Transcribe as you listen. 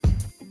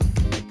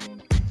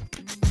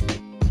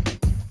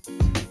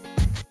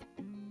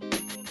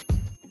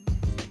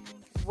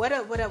What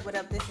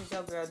up? This is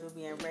your girl,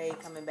 Nubian Ray,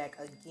 coming back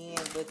again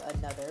with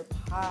another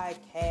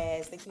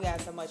podcast. Thank you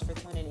guys so much for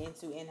tuning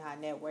into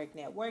Inha Network,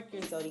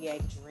 your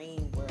Zodiac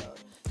Dream World.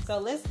 So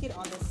let's get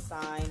on the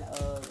sign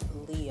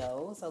of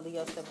Leo. So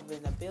Leo, step up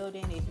in the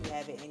building. If you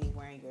have it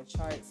anywhere in your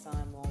chart,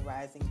 Sun, Moon,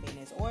 Rising,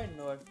 Venus, or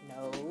North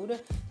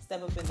Node,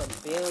 step up in the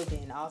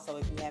building. Also,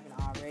 if you haven't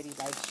already,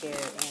 like, share,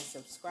 and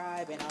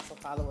subscribe. And also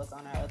follow us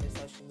on our other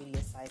social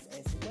media sites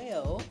as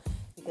well,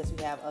 because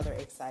we have other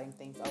exciting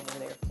things over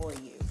there for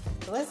you.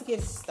 So let's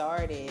get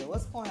started.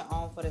 What's going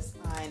on for the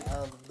sign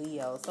of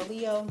Leo? So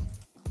Leo,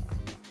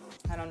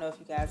 I don't know if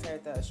you guys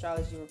heard the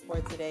astrology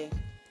report today.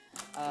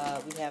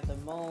 We have the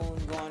moon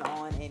going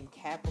on in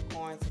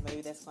Capricorn, so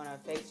maybe that's going to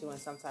affect you in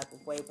some type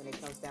of way when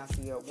it comes down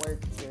to your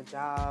work, to your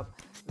job,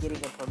 getting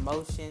a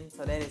promotion.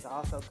 So that is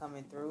also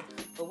coming through.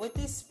 But with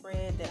this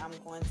spread that I'm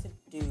going to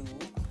do,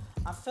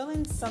 I'm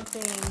feeling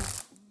something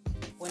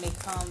when it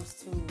comes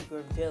to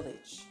your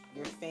village,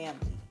 your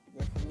family,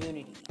 your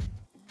community,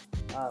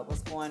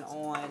 what's going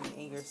on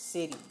in your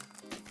city.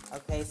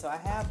 Okay, so I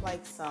have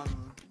like some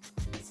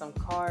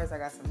cards. I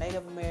got some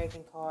Native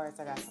American cards.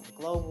 I got some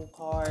global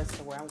cards,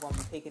 so where I'm going to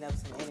be picking up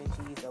some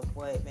energies of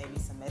what maybe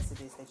some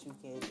messages that you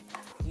could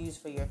use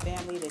for your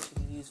family, that you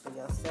can use for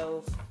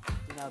yourself,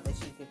 that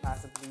you could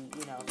possibly,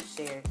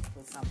 share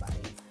with somebody.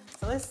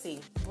 So let's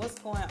see what's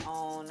going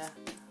on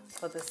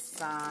for the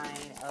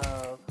sign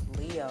of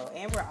Leo.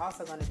 And we're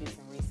also going to do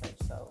some research,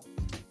 so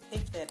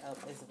pick that up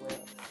as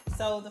well.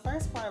 So the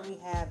first part we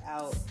have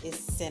out is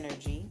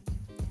synergy.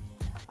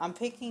 I'm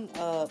picking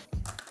up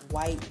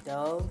white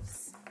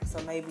doves. So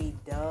maybe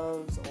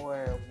doves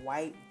or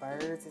white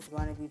birds is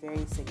going to be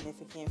very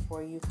significant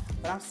for you.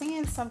 But I'm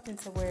seeing something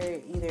to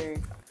where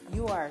either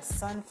you are a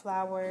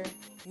sunflower,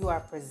 you are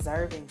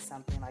preserving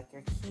something, like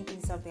you're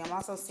keeping something. I'm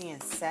also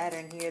seeing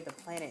Saturn here. The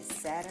planet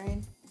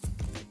Saturn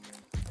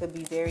could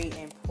be very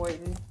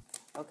important.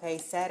 Okay,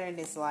 Saturn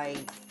is like,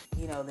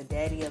 the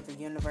daddy of the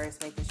universe,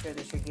 making sure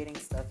that you're getting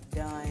stuff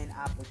done,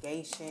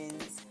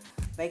 obligations.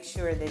 Make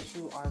sure that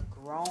you are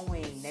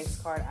growing.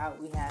 Next card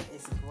out we have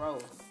is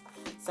growth.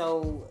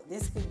 So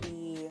this could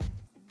be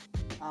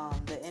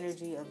the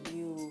energy of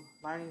you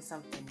learning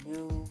something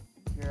new.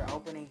 You're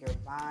opening your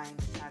mind,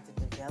 trying to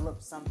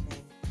develop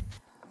something.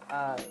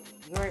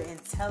 Your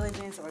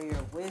intelligence or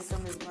your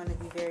wisdom is going to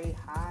be very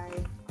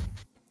high.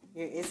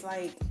 It's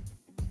like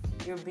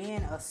you're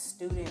being a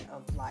student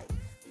of life,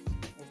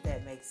 if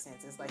that makes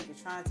sense. It's like you're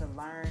trying to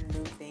learn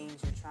new things.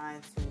 You're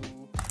trying to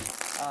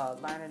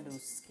learn a new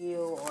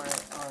skill or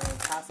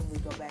possibly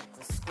go back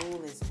to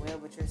school as well.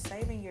 But you're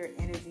saving your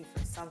energy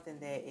for something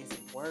that is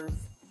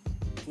worth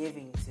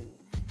giving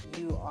to.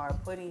 You are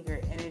putting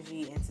your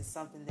energy into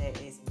something that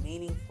is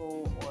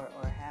meaningful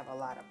or have a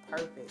lot of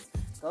purpose.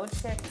 Go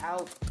check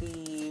out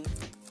the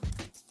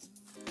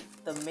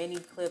mini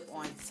clip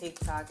on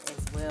TikTok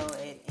as well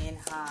at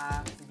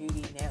Inha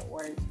Beauty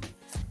Network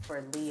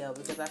for Leo,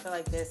 because I feel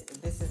like this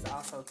is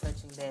also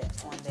touching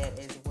on that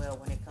as well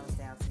when it comes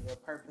down to your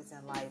purpose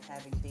in life,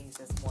 having things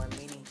that's more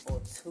meaningful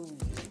to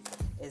you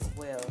as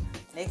well.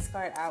 Next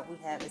card out we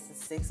have is the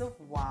Six of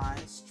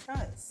Wands,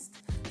 trust.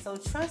 So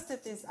trust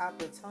that this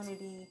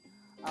opportunity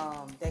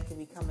that could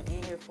be coming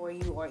in here for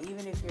you, or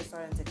even if you're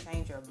starting to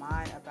change your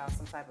mind about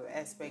some type of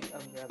aspect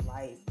of your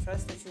life,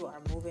 trust that you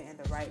are moving in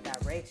the right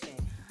direction.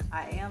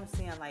 I am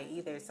seeing like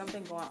either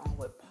something going on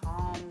with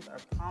palms or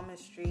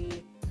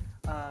palmistry,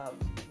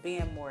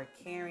 being more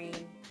caring,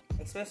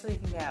 especially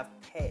if you have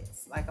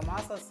pets. Like I'm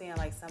also seeing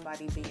like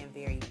somebody being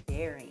very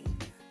daring,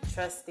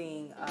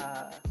 trusting,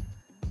 I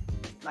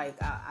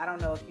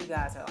don't know if you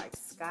guys are like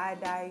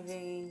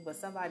skydiving, but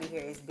somebody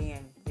here is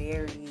being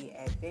very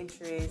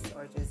adventurous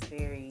or just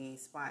very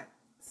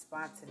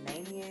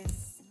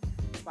spontaneous.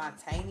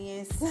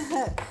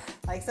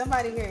 Like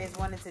somebody here is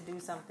wanting to do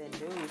something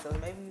new. So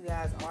maybe you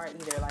guys are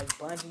either like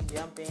bungee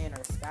jumping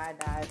or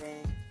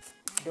skydiving,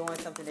 doing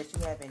something that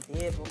you haven't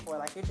did before.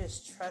 Like you're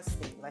just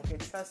trusting, like you're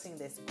trusting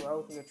this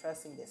growth, you're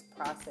trusting this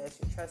process,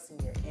 you're trusting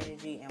your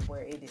energy and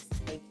where it is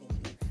taking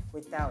you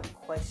without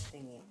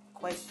questioning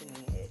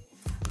it.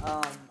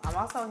 I'm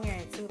also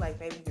hearing too, like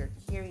maybe you're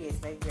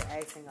curious, maybe you're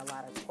asking a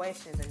lot of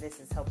questions, and this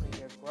is helping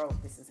your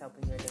growth, this is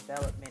helping your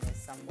development in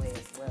some way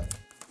as well.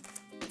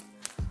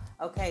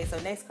 Okay, so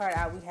next card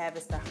out we have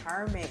is the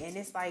Hermit, and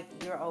it's like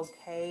you're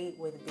okay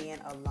with being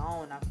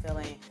alone. I'm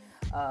feeling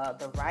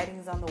the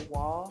writings on the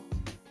wall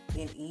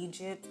in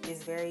Egypt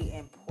is very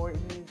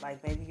important.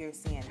 Like maybe you're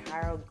seeing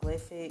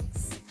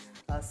hieroglyphics,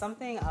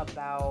 something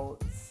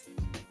about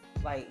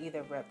like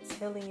either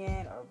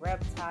reptilian or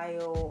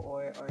reptile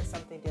or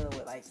something dealing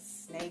with like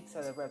snakes,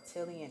 or the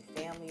reptilian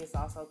family is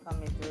also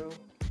coming through.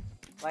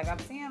 Like I'm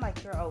seeing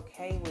like you're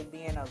okay with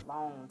being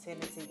alone,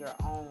 tending to your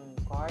own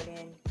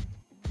garden.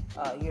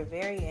 You're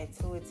very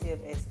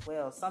intuitive as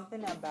well.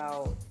 Something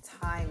about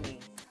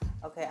timing.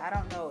 Okay, I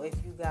don't know if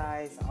you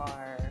guys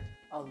are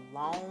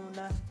alone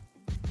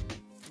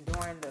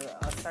during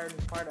a certain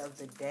part of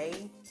the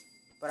day,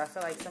 but I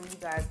feel like some of you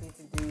guys need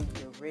to do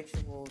your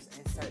rituals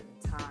in certain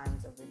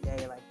times of the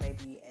day. Like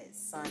maybe at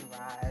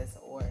sunrise,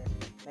 or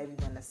maybe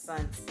when the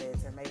sun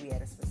sets, or maybe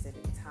at a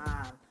specific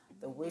time,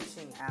 the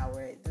witching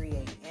hour at 3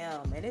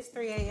 a.m. And it's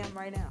 3 a.m.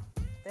 right now.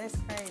 That's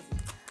crazy.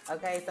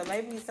 Okay, so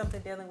maybe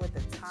something dealing with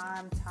the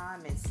time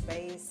and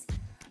space.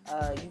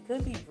 You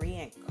could be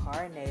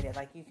reincarnated.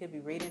 Like, you could be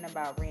reading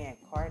about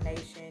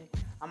reincarnation.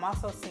 I'm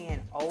also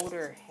seeing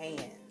older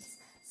hands.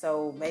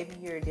 So maybe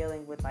you're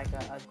dealing with like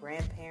a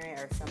grandparent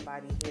or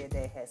somebody here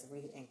that has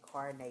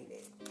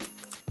reincarnated.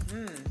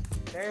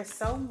 There's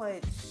so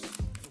much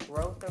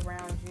growth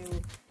around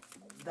you.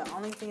 The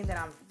only thing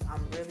that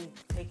I'm really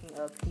picking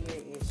up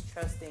here is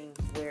trusting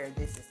where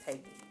this is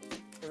taking you.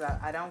 Because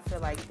I don't feel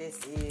like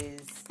this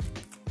is,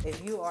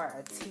 if you are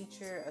a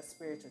teacher, a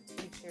spiritual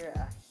teacher,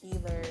 a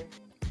healer,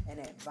 an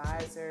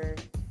advisor,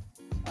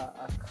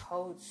 a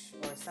coach,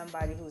 or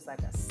somebody who's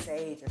like a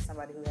sage, or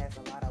somebody who has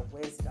a lot of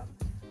wisdom.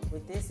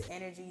 With this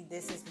energy,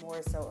 this is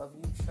more so of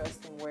you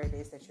trusting where it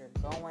is that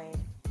you're going,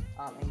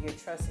 and you're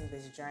trusting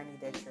this journey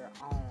that you're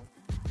on.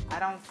 I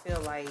don't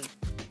feel like,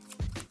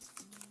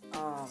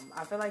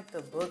 I feel like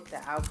the book, The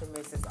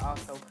Alchemist, is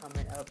also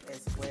coming up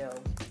as well.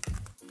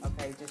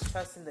 Okay, just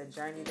trusting the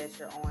journey that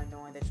you're on,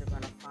 knowing that you're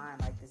going to find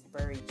like this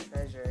buried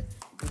treasure,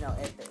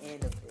 at the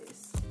end of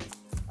this.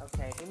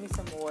 Okay, give me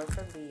some more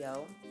for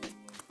Leo.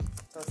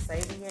 So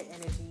saving your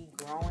energy,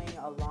 growing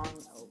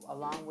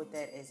along with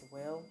that as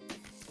well.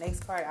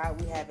 Next card out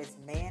we have is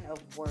Man of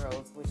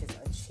Worlds, which is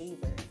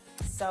Achiever.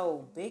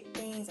 So big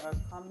things are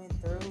coming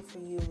through for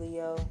you,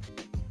 Leo.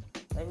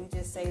 Let me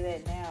just say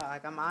that now.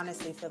 Like, I'm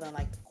honestly feeling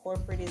like the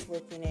corporate is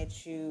looking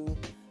at you.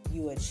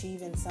 You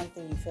achieving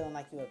something. You feeling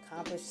like you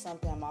accomplished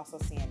something. I'm also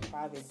seeing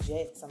private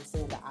jets. I'm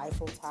seeing the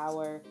Eiffel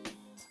Tower.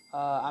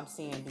 I'm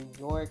seeing New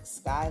York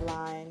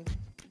skyline.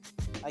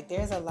 Like,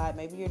 there's a lot.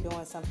 Maybe you're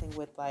doing something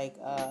with like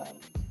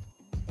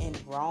in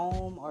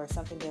Rome, or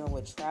something dealing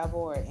with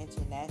travel or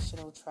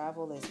international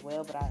travel as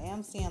well. But I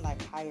am seeing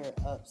like higher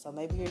up. So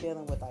maybe you're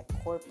dealing with like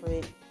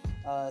corporate,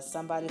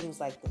 somebody who's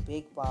like the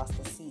big boss,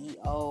 the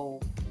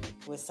CEO,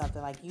 with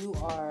something. Like, you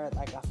are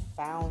like a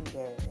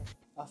founder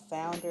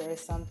or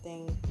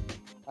something,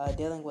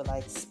 dealing with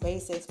like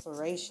space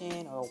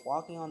exploration or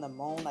walking on the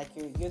moon. Like,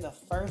 you're the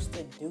first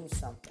to do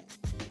something.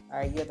 All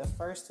right, you're the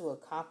first to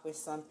accomplish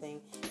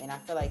something, and I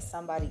feel like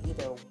somebody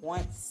either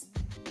wants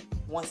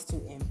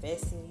to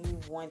invest in you,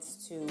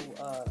 wants to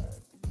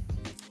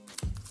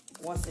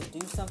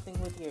do something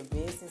with your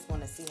business,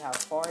 want to see how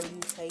far you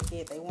take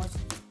it. They want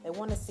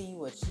to see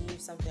you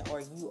achieve something,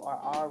 or you are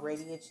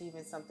already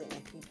achieving something,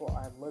 and people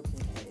are looking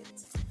at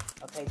it.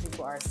 Okay,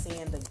 people are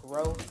seeing the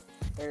growth.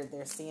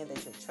 They're seeing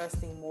that you're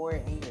trusting more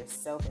in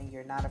yourself, and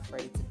you're not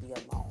afraid to be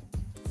alone.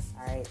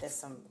 All right, that's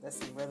some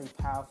really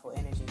powerful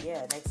energy.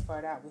 Yeah, next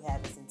card out we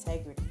have is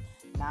Integrity,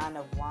 9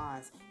 of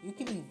Wands. You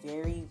can be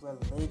very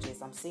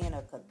religious. I'm seeing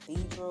a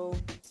cathedral.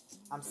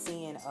 I'm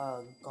seeing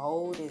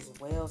gold as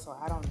well. So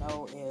I don't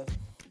know if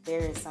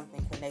there is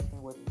something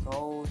connecting with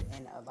gold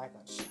and like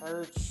a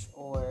church,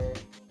 or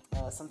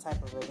some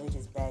type of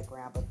religious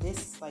background. But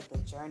this is like the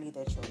journey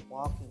that you're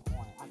walking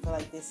on. I feel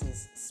like this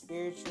is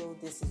spiritual.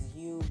 This is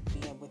you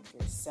being with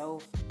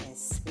yourself and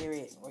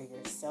spirit, or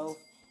yourself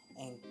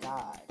and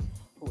God.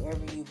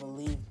 Whoever you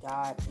believe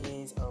God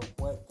is, or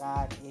what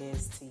God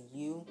is to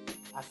you,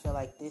 I feel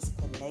like this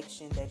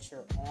connection that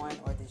you're on,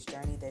 or this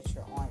journey that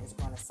you're on, is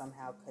going to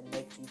somehow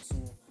connect you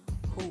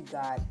to who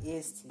God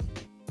is to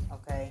you.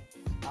 Okay?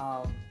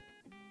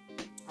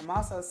 I'm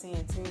also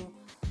seeing too,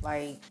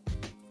 like,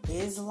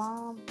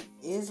 Islam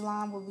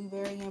would be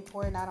very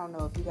important. I don't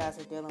know if you guys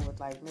are dealing with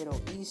like Middle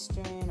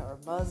Eastern or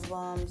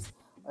Muslims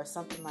or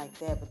something like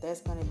that, but that's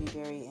going to be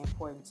very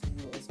important to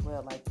you as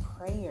well. Like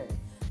prayer,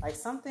 like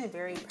something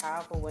very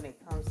powerful when it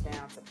comes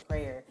down to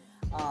prayer.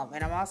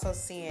 And I'm also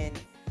seeing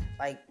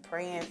like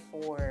praying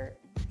for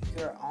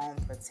your own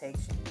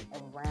protection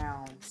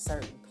around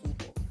certain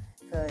people.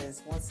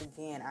 Because once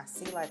again, I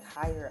see like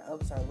higher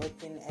ups are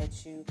looking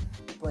at you,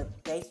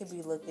 but they could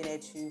be looking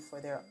at you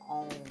for their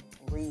own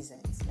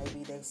reasons.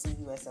 Maybe they see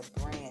you as a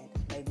brand.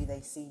 Maybe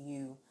they see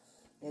you,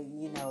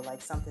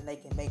 like something they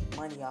can make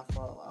money off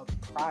of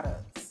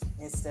products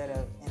instead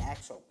of an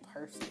actual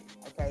person.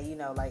 Okay,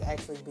 like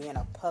actually being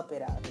a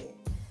puppet out here.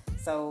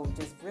 So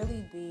just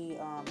really be,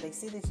 they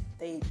see that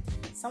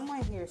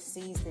someone here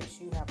sees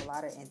that you have a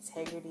lot of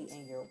integrity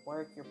in your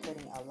work. You're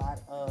putting a lot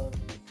of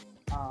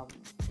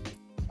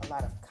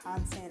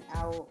content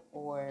out,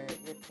 or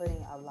you're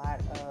putting a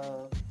lot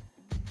of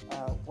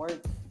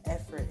work,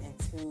 effort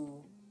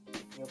into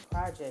your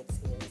projects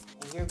here.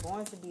 And you're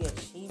going to be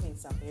achieving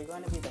something. You're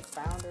going to be the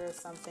founder of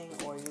something,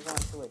 or you're going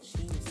to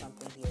achieve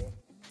something here.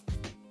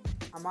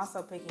 I'm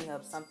also picking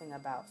up something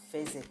about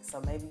physics.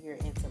 So maybe you're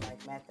into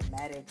like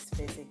mathematics,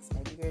 physics.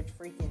 Maybe you're a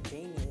freaking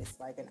genius,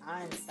 like an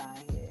Einstein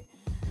here.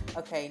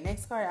 Okay,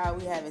 next card out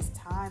we have is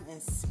Time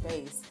and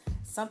Space.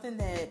 Something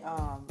that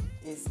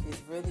is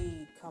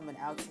really coming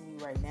out to me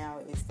right now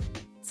is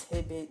the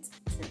Tibet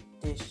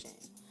tradition.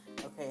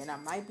 Okay, and I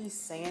might be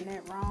saying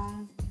it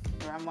wrong,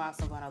 or I'm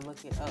also going to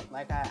look it up.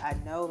 Like I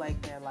know like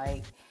they're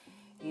like,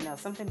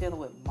 something dealing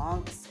with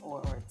monks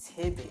or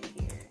Tibet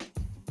here.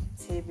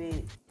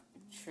 Tibet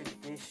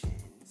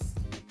traditions.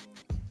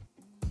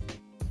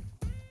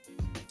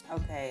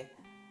 Okay,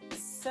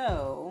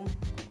 so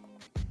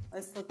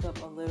let's look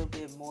up a little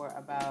bit more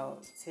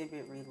about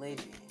Tibet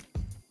religion.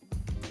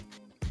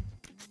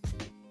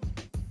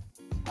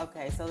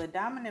 Okay, so the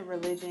dominant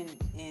religion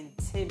in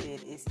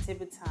Tibet is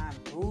Tibetan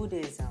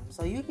Buddhism.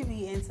 So you could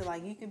be into,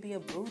 like, you could be a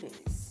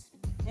Buddhist.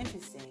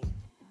 Interesting.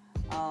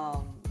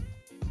 Wow.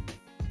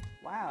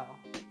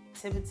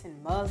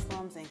 Tibetan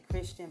Muslims and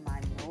Christian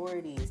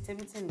minorities.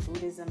 Tibetan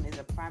Buddhism is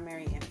a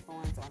primary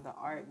influence on the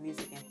art,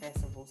 music, and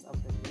festivals of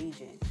the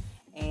region.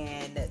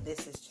 And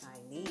this is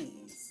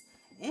Chinese.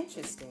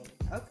 Interesting.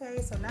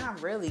 Okay, so now I'm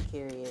really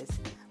curious.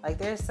 Like,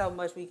 there's so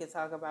much we can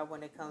talk about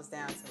when it comes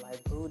down to,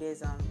 like,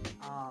 Buddhism.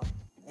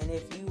 And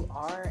if you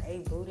are a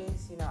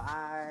Buddhist, you know,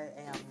 I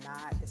am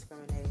not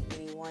discriminating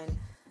anyone.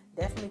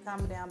 Definitely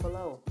comment down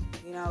below.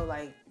 You know,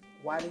 like,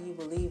 why do you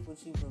believe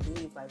what you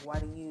believe? Like, why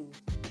do you,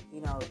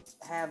 you know,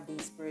 have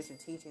these spiritual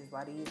teachings?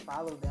 Why do you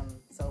follow them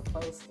so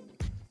closely?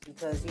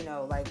 Because, you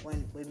know, like,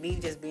 with me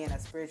just being a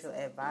spiritual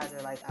advisor,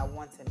 like, I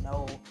want to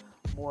know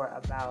more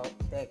about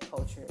that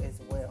culture as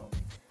well.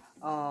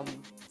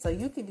 So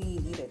you could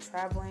be either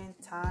traveling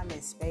time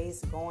and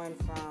space, going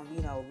from,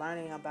 you know,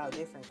 learning about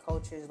different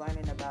cultures,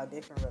 learning about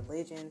different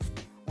religions.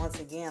 Once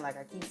again, like,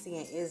 I keep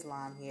seeing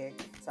Islam here,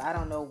 so I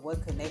don't know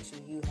what connection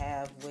you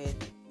have with,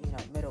 you know,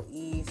 Middle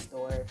East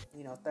or,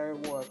 you know,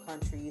 third world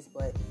countries,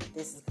 but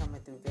this is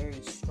coming through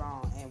very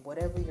strong. And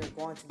whatever you're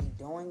going to be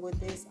doing with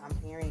this, I'm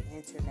hearing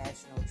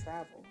international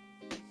travel.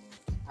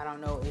 I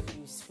don't know if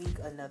you speak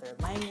another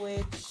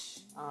language.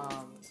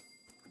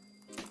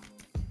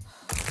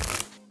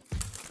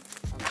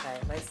 Okay,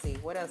 let's see.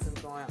 What else is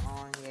going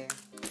on here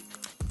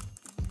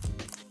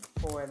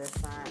for the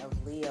sign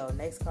of Leo?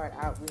 Next card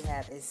out we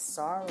have is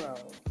Sorrow.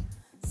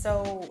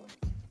 So,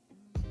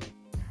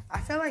 I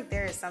feel like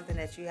there is something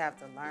that you have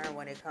to learn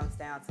when it comes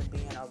down to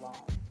being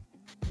alone.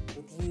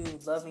 With you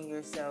loving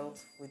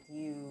yourself, with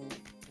you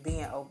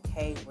being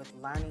okay with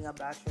learning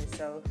about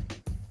yourself.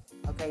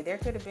 Okay, there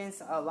could have been,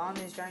 along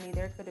this journey,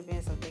 there could have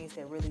been some things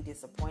that really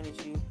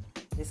disappointed you.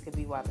 This could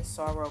be why the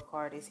Sorrow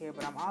card is here,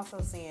 but I'm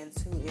also seeing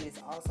too, it is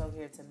also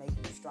here to make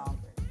you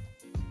stronger.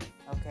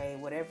 Okay,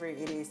 whatever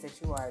it is that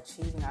you are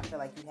achieving, I feel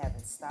like you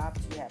haven't stopped.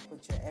 You have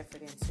put your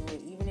effort into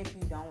it, even if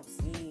you don't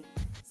see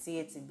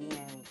it to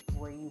being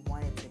where you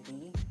want it to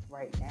be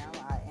right now.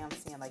 I am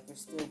seeing like you're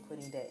still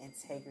putting that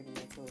integrity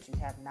into it. You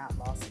have not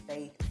lost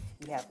faith.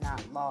 You have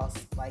not lost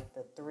like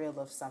the thrill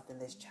of something.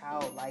 This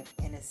childlike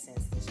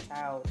innocence, this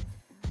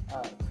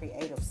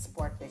creative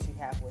spark that you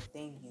have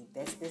within you.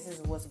 This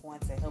is what's going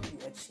to help you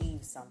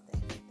achieve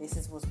something. This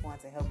is what's going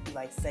to help you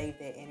like save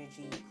that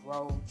energy,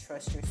 grow,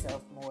 trust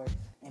yourself more,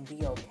 and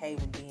be okay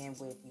with being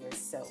with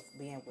yourself,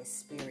 being with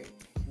spirit,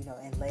 you know,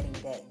 and letting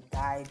that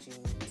guide you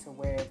to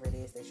wherever it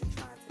is that you're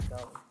trying to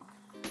go.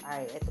 All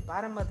right, at the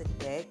bottom of the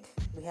deck,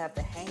 we have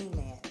the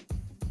Hangman.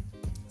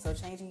 So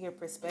changing your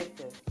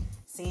perspective,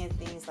 seeing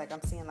things like,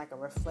 I'm seeing like a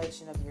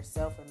reflection of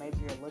yourself, or maybe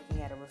you're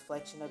looking at a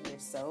reflection of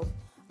yourself.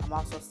 I'm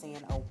also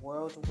seeing a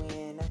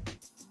whirlwind.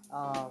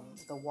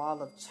 The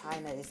wall of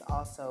China is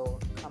also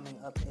coming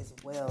up as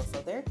well.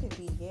 So there could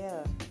be,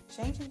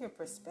 changing your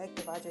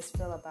perspective. I just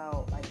feel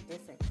about like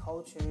different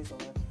cultures or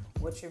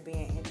what you're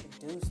being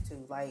introduced to.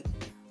 Like,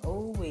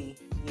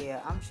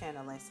 I'm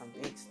channeling some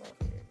big stuff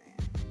here,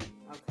 man.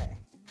 Okay,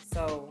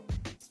 so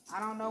I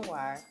don't know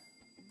why.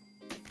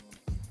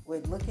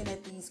 With looking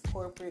at these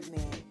corporate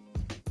men,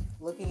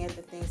 looking at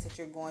the things that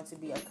you're going to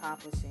be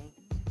accomplishing,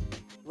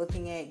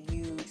 looking at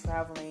you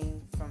traveling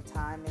from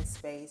time and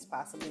space,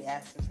 possibly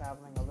astral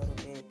traveling a little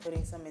bit,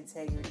 putting some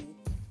integrity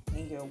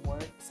in your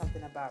work,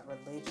 something about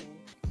religion.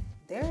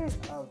 There is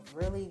a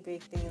really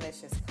big thing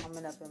that's just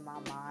coming up in my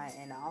mind,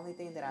 and the only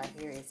thing that I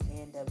hear is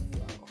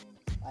NWO,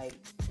 like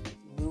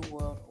New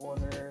World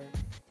Order,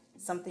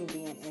 something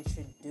being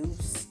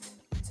introduced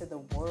to the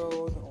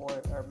world,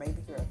 or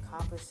maybe you're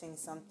accomplishing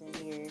something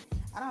here.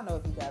 I don't know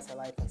if you guys are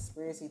like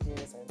conspiracy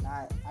theorists or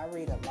not. I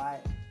read a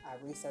lot.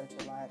 I research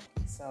a lot.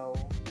 So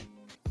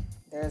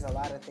there's a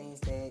lot of things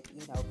that,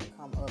 you know, can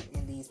come up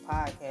in these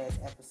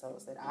podcast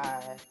episodes that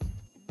I,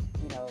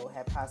 you know,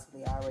 have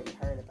possibly already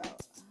heard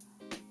about.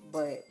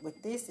 But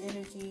with this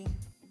energy,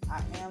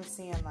 I am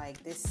seeing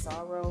like this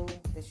sorrow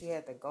that you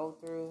had to go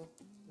through.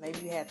 Maybe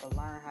you had to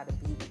learn how to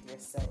be with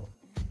yourself,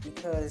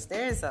 because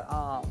there's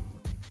a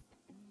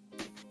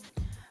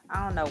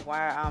I don't know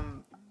why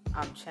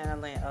I'm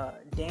channeling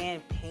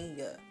Dan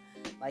Pena.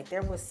 Like,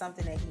 there was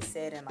something that he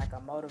said in like a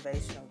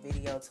motivational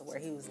video to where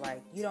he was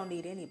like, you don't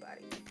need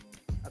anybody.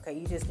 Okay,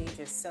 you just need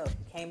yourself.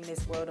 You came in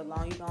this world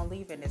alone, you're gonna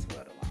leave in this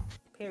world alone.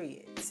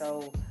 Period.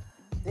 So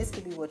this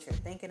could be what you're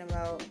thinking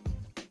about.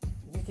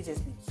 You could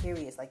just be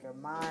curious, like your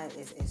mind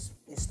is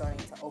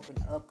starting to open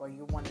up, or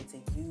you're wanting to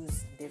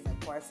use different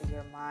parts of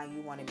your mind.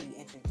 You want to be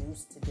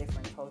introduced to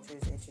different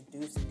cultures,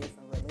 introduced to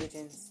different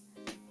religions.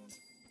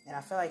 And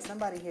I feel like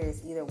somebody here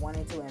is either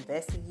wanting to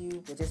invest in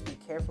you, but just be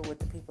careful with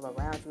the people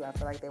around you. I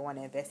feel like they want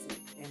to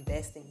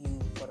invest in you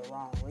for the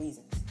wrong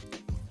reasons.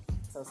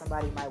 So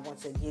somebody might want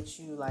to get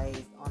you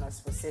like on a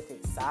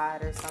specific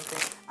side or something.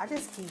 I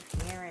just keep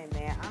hearing,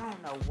 man, I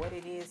don't know what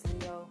it is,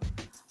 Leo.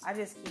 I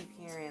just keep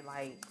hearing,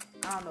 like,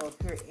 I don't know if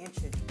you're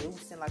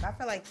introducing, like, I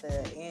feel like the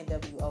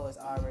NWO is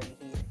already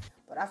here.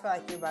 But I feel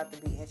like you're about to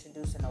be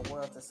introducing the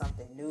world to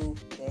something new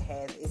that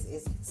has,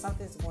 it's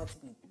something's going to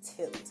be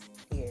tipped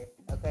here,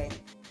 okay?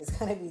 It's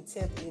going to be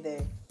tipped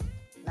either,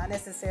 not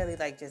necessarily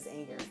like just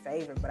in your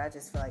favor, but I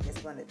just feel like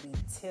it's going to be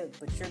tipped,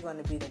 but you're going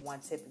to be the one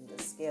tipping the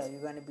scale.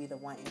 You're going to be the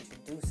one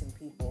introducing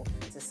people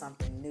to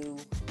something new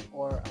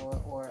or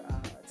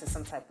to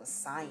some type of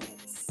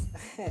science.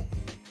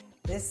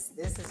 This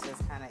is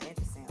just kind of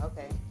interesting.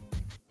 Okay.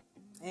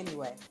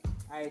 Anyway.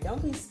 All right.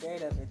 Don't be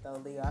scared of it,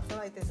 though, Leo. I feel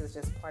like this is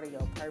just part of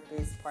your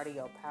purpose, part of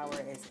your power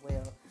as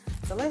well.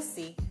 So let's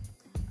see.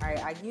 All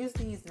right. I use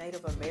these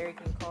Native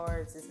American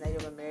cards, this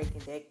Native American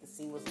deck, to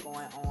see what's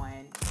going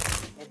on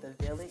in the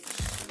village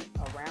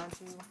around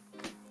you.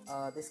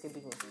 This could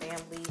be with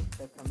family,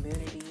 the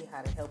community,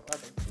 how to help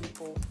other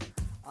people.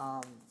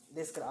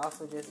 This could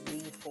also just be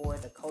for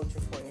the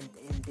culture for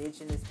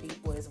indigenous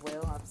people as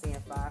well. I'm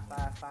seeing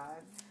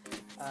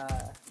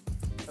 555.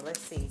 So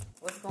let's see.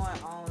 What's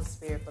going on,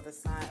 Spirit, for the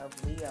sign of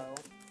Leo?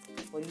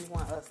 What do you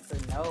want us to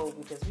know?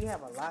 Because we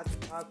have a lot to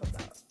talk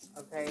about.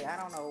 Okay? I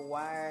don't know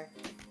why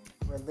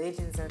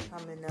religions are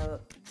coming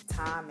up.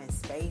 Time and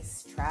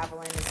space.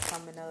 Traveling is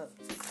coming up.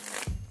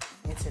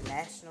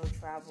 International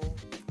travel.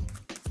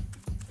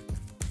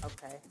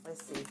 Okay,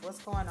 let's see.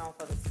 What's going on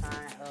for the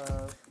sign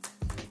of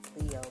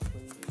Leo,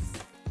 please?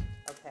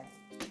 Okay.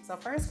 So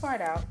first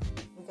card out,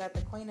 we got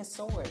the Queen of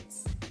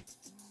Swords.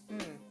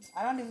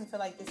 I don't even feel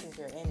like this is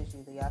your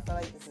energy, Leo. I feel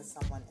like this is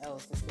someone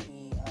else. This could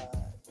be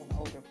an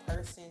older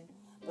person,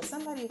 but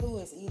somebody who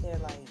is either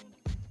like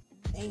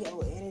in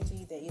your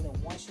energy that either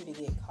wants you to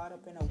get caught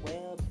up in a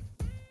web,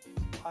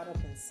 caught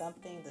up in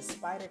something. The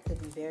spider could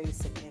be very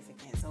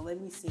significant. So let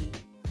me see.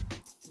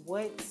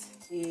 What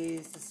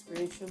is the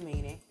spiritual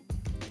meaning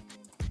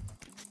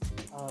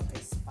of a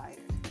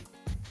spider?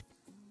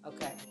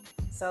 Okay,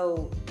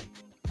 so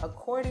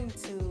according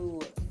to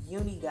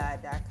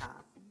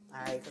unigod.com,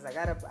 all right, because I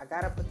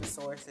gotta put the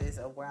sources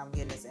of where I'm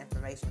getting this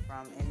information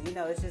from, and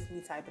it's just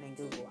me typing in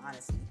Google,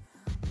 honestly.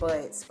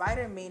 But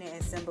spider meaning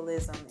and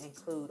symbolism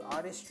include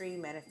artistry,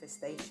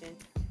 manifestation,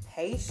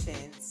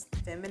 patience,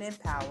 feminine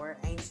power,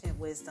 ancient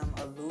wisdom,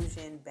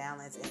 illusion,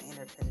 balance, and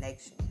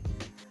interconnection.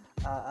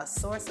 A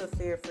source of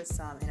fear for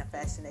some and a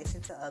fascination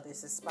to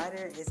others. The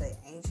spider is an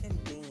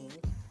ancient being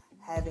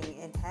having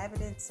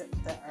inhabited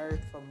the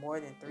earth for more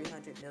than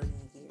 300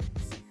 million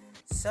years.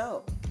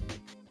 So,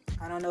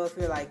 I don't know if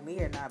you're like me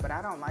or not, but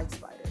I don't like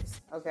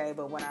spiders. Okay,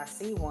 but when I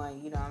see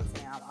one, what I'm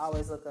saying, I'll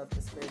always look up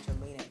the spiritual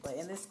meaning. But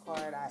in this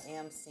card, I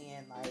am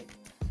seeing like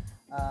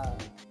a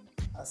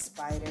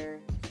spider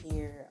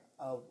here,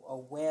 a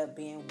web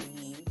being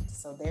weaved.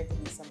 So there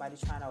could be somebody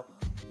trying to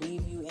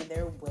weave you in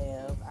their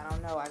web. I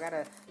don't know. I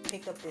gotta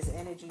pick up this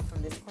energy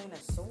from this Queen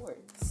of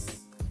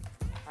Swords.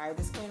 Alright,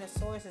 this Queen of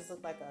Swords just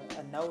look like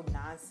a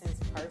no-nonsense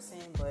person,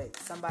 but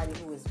somebody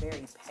who is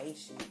very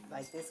patient.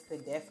 Like, this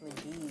could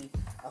definitely be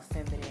a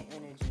feminine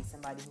energy,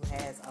 somebody who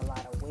has a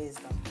lot of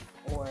wisdom,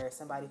 or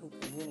somebody who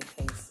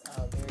communicates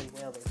very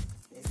well as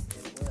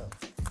well.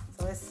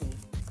 So let's see.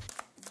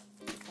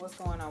 What's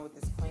going on with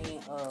this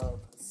Queen of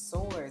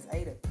Swords,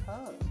 Eight of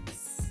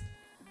Cups?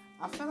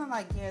 I'm feeling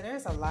like,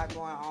 there's a lot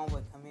going on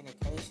with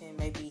communication.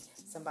 Maybe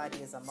somebody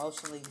is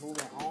emotionally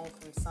moving on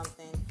from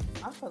something.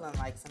 I'm feeling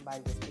like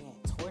somebody is being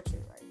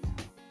tortured right now.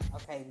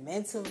 Okay,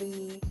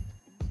 mentally.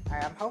 All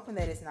right, I'm hoping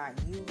that it's not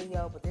you,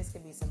 Leo, but this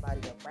could be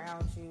somebody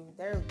around you.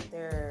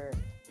 They're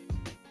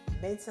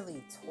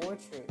mentally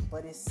tortured,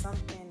 but it's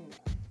something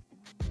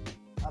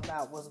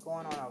about what's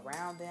going on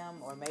around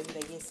them, or maybe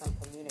they get some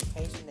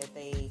communication that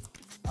they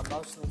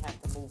emotionally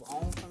have to move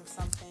on from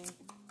something.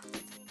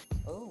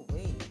 Oh,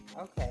 wait.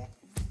 Okay.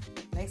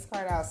 Next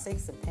card out,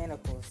 Six of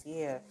Pentacles.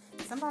 Yeah.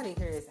 Somebody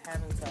here is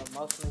having to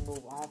emotionally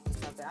move on from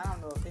something. I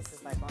don't know if this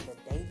is like on the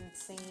dating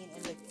scene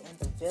in the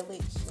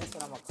village. That's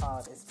what I'm going to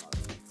call this one.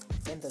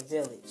 In the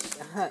village.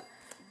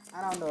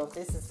 I don't know if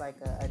this is like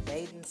a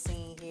dating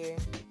scene here.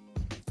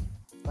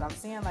 But I'm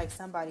seeing like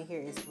somebody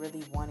here is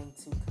really wanting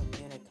to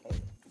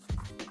communicate.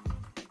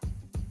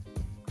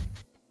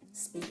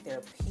 Speak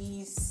their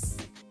piece.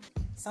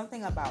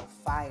 Something about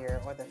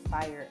fire or the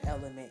fire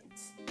element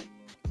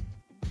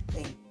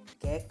in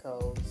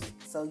geckos.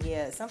 So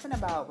yeah, something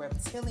about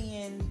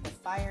reptilian, the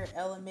fire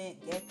element,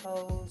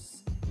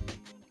 geckos.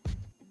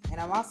 And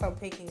I'm also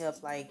picking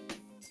up like,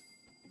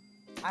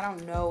 I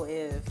don't know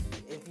if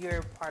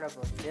you're part of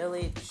a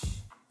village,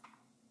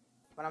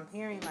 but I'm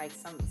hearing like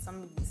some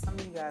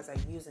of you guys are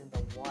using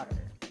the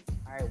water.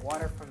 All right,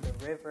 water from the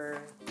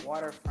river,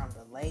 water from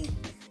the lake.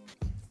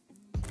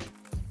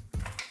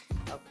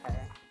 Okay.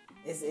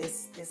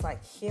 It's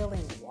like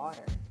healing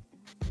water.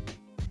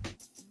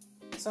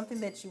 Something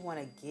that you want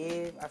to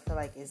give, I feel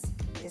like it's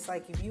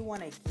like if you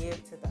want to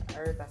give to the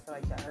earth, I feel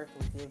like the earth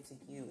will give to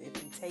you.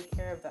 If you take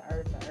care of the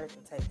earth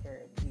will take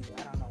care of you.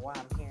 I don't know why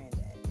I'm hearing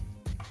that.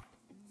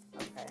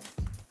 Okay.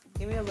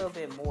 Give me a little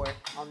bit more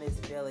on this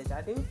village.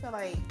 I do feel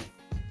like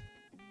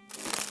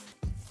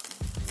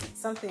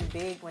something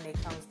big when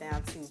it comes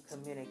down to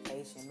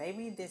communication.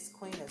 Maybe this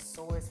Queen of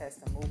Swords has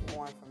to move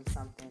on from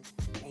something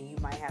and you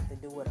might have to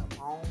do it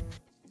alone.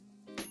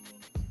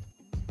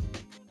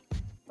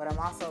 But I'm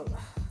also,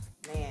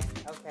 man,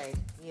 okay,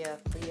 yeah,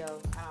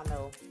 Leo, I don't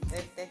know.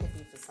 That could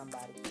be for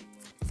somebody.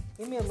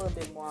 Give me a little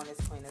bit more on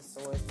this Queen of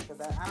Swords, because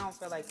I don't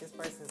feel like this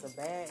person's a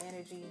bad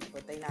energy,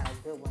 but they not a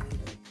good one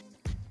either.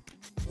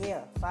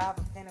 Yeah, Five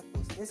of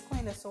Pentacles. This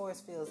Queen of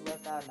Swords feels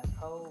left out in the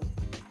cold,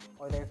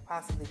 or they're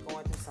possibly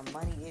going through some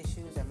money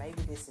issues, or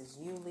maybe this is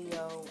you,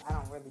 Leo. I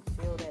don't really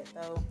feel that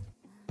though.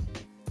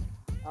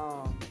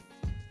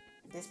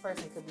 This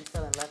person could be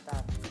feeling left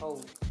out in the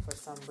cold for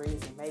some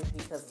reason, maybe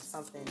because of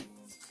something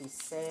she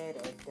said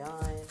or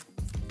done,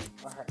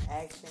 or her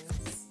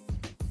actions.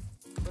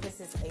 What is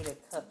this Eight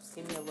of Cups?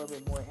 Give me a little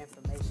bit more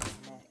information on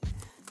that.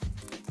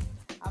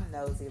 I'm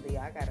nosy,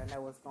 Leo. I gotta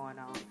know what's going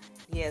on.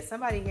 Yeah,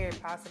 somebody here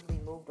possibly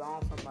moved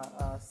on from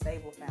a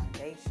stable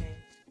foundation.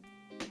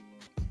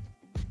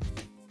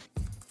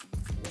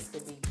 This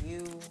could be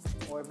you,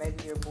 or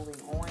maybe you're moving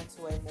on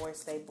to a more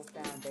stable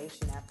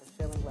foundation after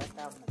feeling left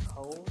out in the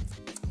cold.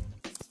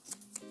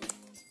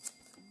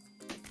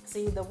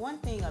 See, the one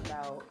thing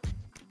about,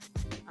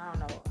 I don't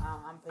know,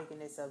 I'm picking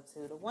this up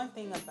too. The one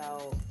thing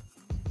about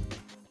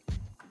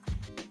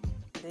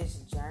this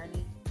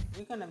journey,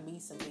 you're going to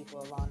meet some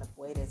people along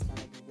the way that's going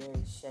to be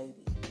very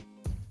shady.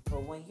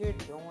 But when you're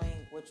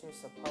doing what you're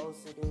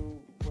supposed to do,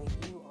 when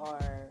you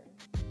are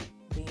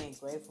being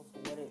grateful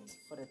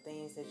for the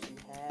things that you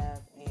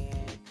have,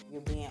 and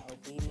you're being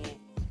obedient,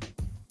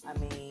 I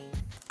mean,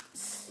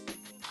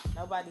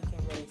 nobody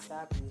can really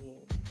stop you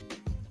here.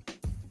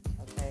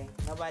 Okay?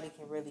 Nobody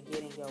can really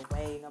get in your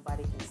way.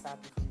 Nobody can stop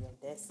you from your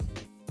destiny.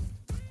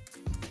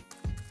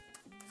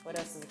 What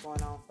else is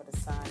going on for the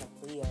sign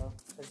of Leo?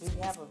 Because you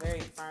have a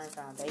very firm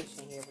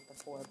foundation here with the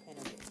Four of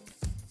Pentacles.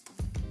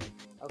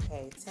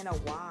 Okay, Ten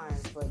of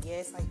Wands, but yeah,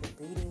 it's like the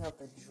beating of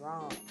the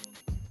drum.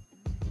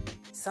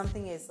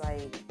 Something is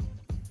like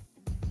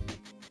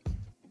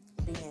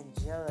being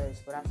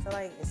judged, but I feel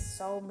like it's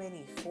so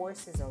many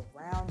forces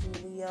around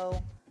you,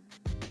 Leo.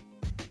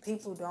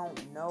 People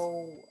don't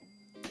know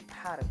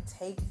how to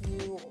take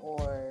you,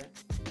 or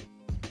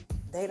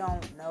they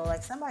don't know,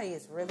 like somebody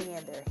is really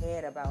in their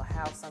head about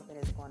how something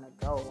is going to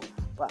go.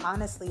 But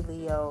honestly,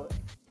 Leo,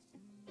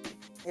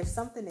 if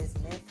something is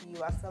meant for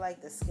you, I feel like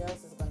the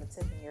scales is going to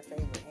tip in your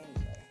favor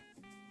anyway.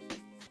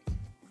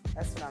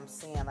 That's what I'm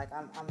seeing. Like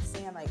I'm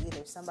seeing like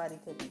either somebody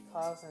could be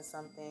causing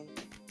something,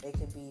 they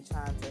could be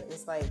trying to,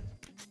 it's like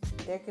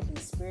there could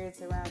be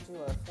spirits around you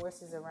or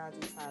forces around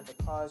you trying to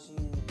cause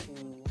you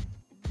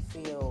to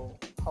feel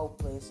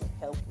hopeless or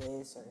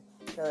helpless, or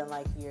feeling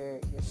like you're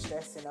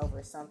stressing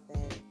over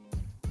something.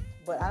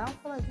 But I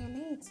don't feel like you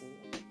need to.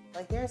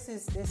 Like there's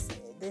this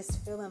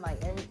feeling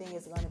like everything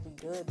is going to be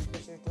good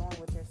because you're doing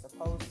what you're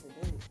supposed to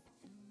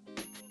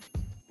do.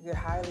 You're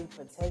highly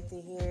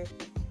protected here.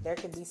 There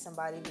could be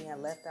somebody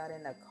being left out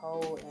in the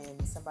cold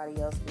and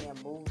somebody else being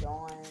moved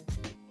on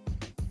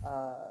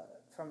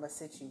from a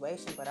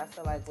situation. But I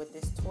feel like with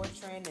this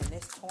torturing and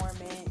this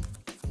torment,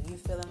 and you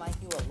feeling like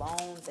you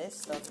alone, this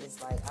stuff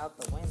is like out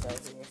the window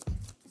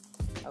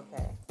here.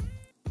 Okay.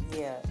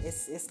 Yeah,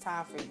 it's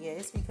time for, yeah,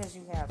 it's because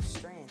you have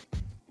strength.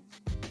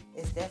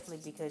 It's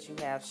definitely because you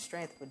have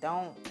strength. But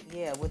don't,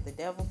 yeah, with the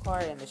Devil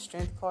card and the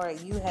Strength card,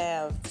 you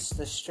have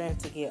the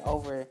strength to get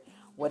over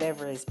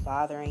whatever is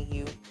bothering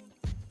you,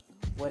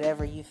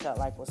 whatever you felt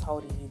like was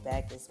holding you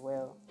back as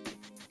well.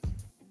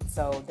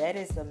 So that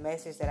is the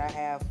message that I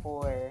have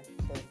for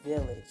the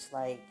village.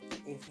 Like,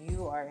 if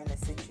you are in a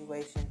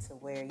situation to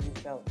where you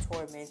felt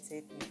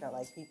tormented, you felt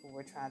like people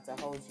were trying to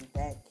hold you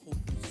back, keep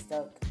you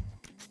stuck,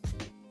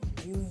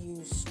 you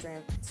use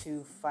strength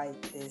to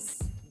fight this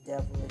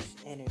devilish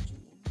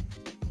energy.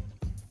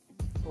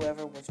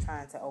 Whoever was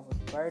trying to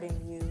overburden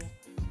you,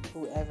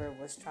 whoever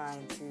was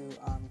trying to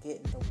get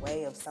in the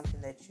way of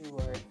something that you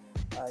were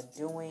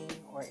doing,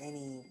 or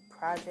any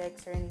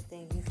projects or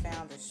anything, you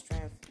found the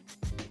strength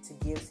to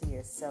give to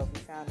yourself. You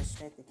found the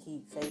strength to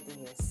keep faith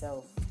in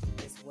yourself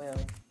as well.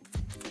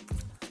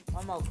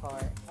 One more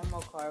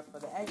card for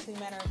the, actually,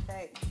 matter of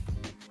fact,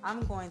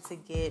 I'm going to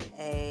get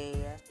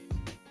a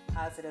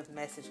positive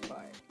message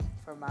card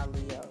for my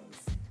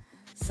Leos.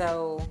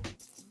 So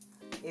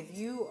if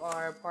you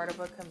are part of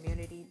a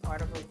community,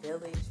 part of a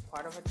village,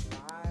 part of a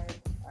tribe,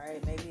 all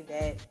right, maybe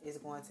that is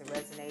going to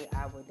resonate.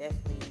 I would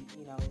definitely,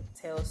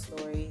 tell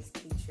stories,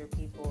 teach your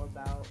people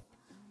about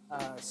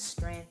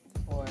strength,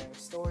 or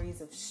stories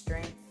of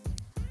strength,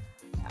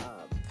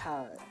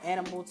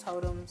 animal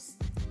totems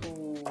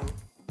who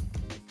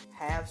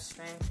have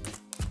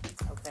strength.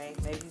 Okay,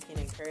 maybe you can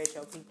encourage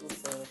your people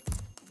to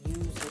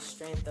use the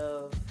strength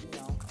of,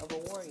 of a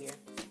warrior.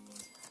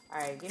 All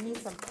right, give me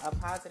a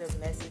positive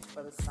message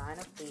for the sign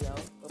of Leo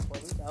before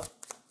we go.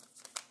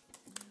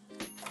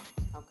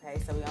 Okay,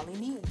 so we only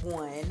need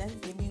one.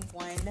 Give me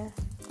one.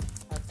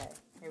 Okay,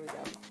 here we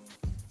go.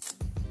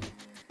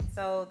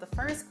 So the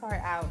first card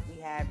out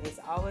we have is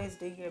always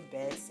do your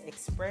best,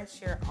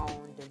 express your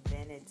own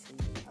divinity.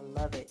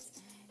 I love it.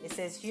 It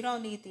says you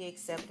don't need the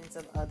acceptance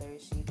of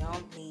others. You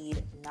don't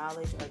need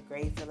knowledge or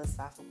great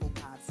philosophical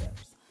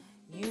concepts.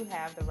 You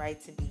have the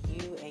right to be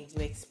you, and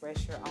you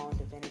express your own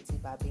divinity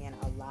by being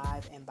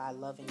alive and by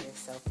loving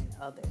yourself and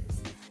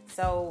others.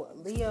 So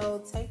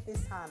Leo, take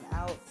this time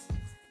out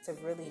to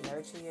really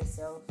nurture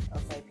yourself.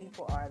 Okay,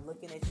 people are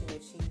looking at you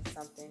achieve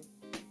something.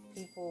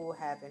 People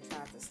have been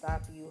trying to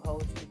stop you,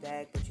 hold you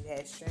back, but you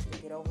had strength to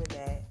get over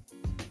that.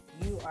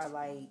 You are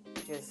like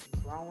just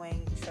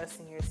growing,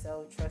 trusting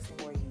yourself,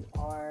 trusting where you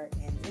are,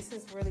 and this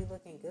is really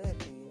looking good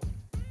for you.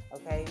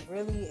 Okay,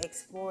 really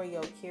explore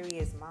your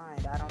curious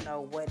mind. I don't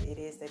know what it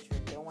is that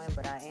you're doing,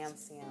 but I am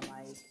seeing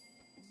like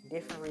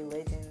different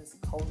religions,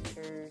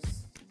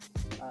 cultures,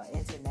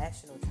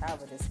 international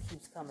travel just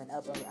keeps coming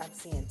up. I'm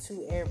seeing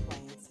 2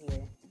 airplanes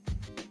here.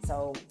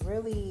 So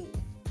really,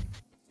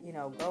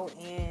 go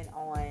in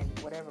on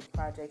whatever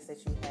projects that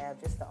you have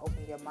just to open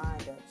your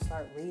mind up.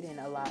 Start reading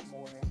a lot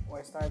more,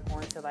 or start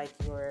going to like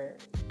your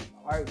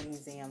art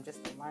museum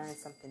just to learn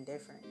something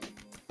different.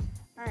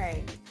 All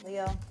right,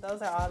 Leo,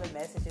 those are all the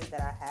messages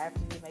that I have for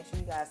you. Make sure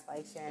you guys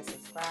like, share, and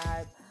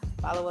subscribe.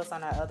 Follow us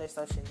on our other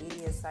social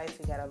media sites.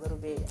 We got a little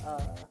bit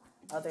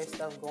other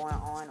stuff going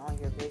on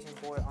your vision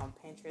board on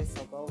Pinterest,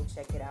 so go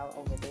check it out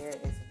over there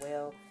as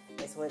well.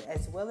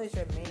 As well as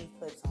your mini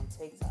clips on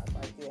TikTok.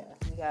 Like, yeah,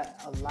 we got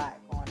a lot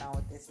going on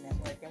with this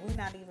network, and we're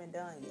not even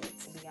done yet,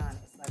 to be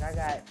honest. Like, I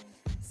got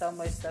so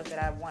much stuff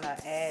that I want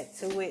to add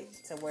to it,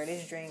 to where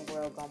this dream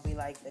world gonna be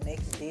like the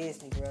next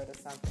Disney World or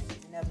something.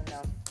 You never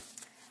know.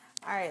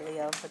 All right,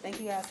 Leo. So thank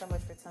you guys so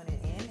much for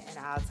tuning in, and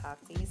I'll talk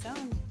to you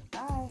soon.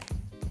 Bye.